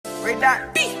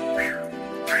that beat.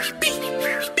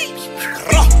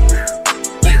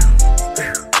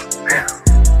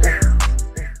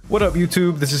 What up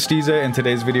YouTube, this is Steeza. In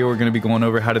today's video we're going to be going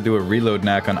over how to do a reload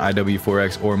knack on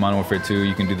IW4X or Modern Warfare 2.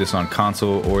 You can do this on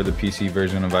console or the PC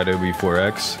version of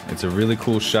IW4X. It's a really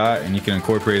cool shot and you can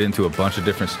incorporate it into a bunch of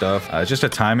different stuff. It's just a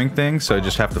timing thing, so you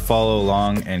just have to follow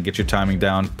along and get your timing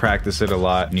down, practice it a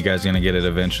lot, and you guys are going to get it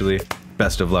eventually.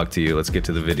 Best of luck to you. Let's get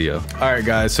to the video. Alright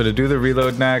guys, so to do the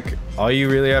reload knack, all you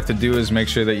really have to do is make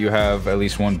sure that you have at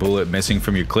least one bullet missing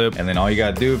from your clip, and then all you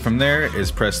gotta do from there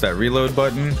is press that reload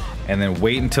button and then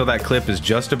wait until that clip is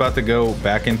just about to go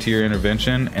back into your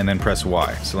intervention and then press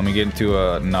Y. So let me get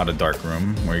into not a dark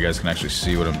room where you guys can actually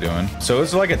see what I'm doing. So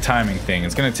it's like a timing thing.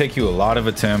 It's gonna take you a lot of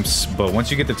attempts, but once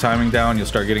you get the timing down, you'll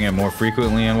start getting it more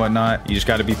frequently and whatnot. You just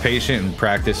gotta be patient and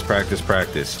practice.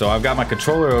 So I've got my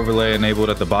controller overlay enabled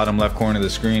at the bottom left corner of the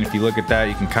screen. If you look at that,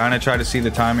 you can kind of try to see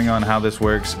the timing on how this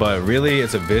works, but really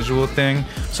it's a visual thing.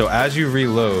 So as you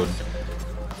reload,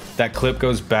 that clip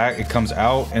goes back, it comes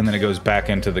out, and then it goes back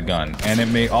into the gun. And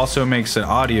it also makes an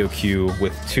audio cue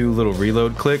with two little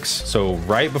reload clicks. So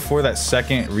right before that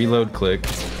second reload click,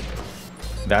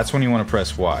 that's when you want to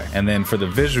press Y. And then for the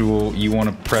visual, you want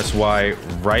to press Y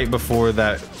right before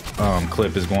that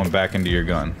clip is going back into your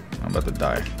gun. I'm about to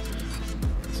die.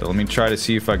 So let me try to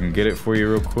see if I can get it for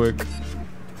you real quick.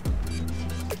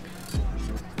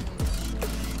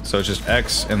 So it's just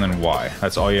X and then Y.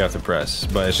 That's all you have to press,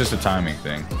 but it's just a timing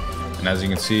thing. And as you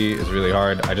can see, it's really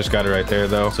hard. I just got it right there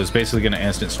though. So it's basically gonna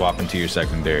instant swap into your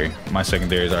secondary. My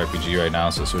secondary is RPG right now,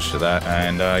 so switch to that.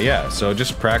 And yeah, so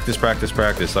just practice. Like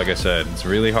I said, it's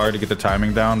really hard to get the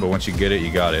timing down, but once you get it,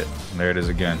 you got it. And there it is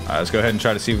again. All right, let's go ahead and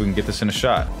try to see if we can get this in a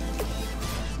shot.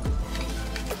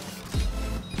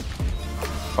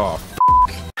 Oh,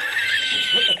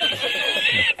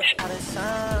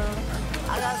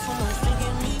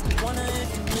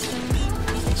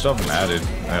 still haven't added.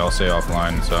 They all say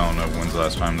offline, so I don't know when's the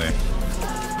last time they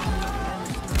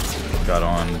got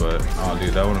on, but oh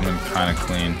dude, that would have been kind of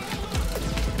clean.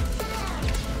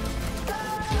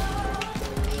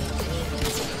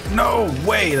 No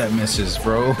way that misses,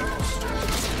 bro.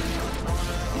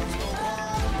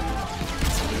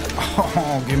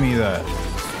 Oh, give me that.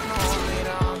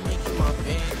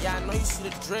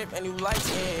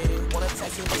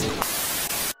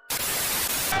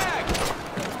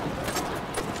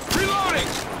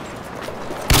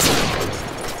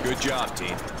 Good job,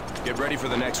 team. Get ready for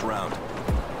the next round.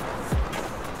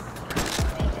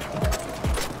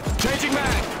 Changing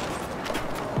mag!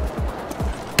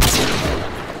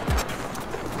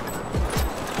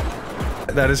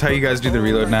 That is how you guys do the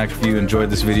reload knack. If you enjoyed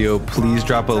this video, please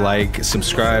drop a like,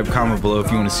 subscribe, comment below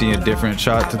if you want to see a different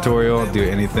shot tutorial. Do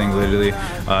anything literally.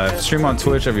 Stream on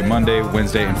Twitch every Monday,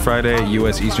 Wednesday, and Friday,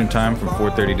 US Eastern Time from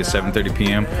 4:30 to 7:30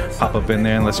 p.m. Pop up in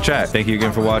there and let's chat. Thank you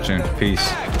again for watching.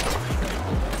 Peace.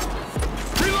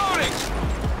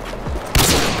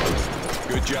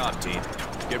 Good job, team.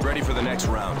 Get ready for the next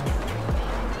round.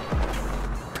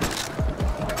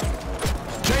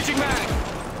 Changing mag!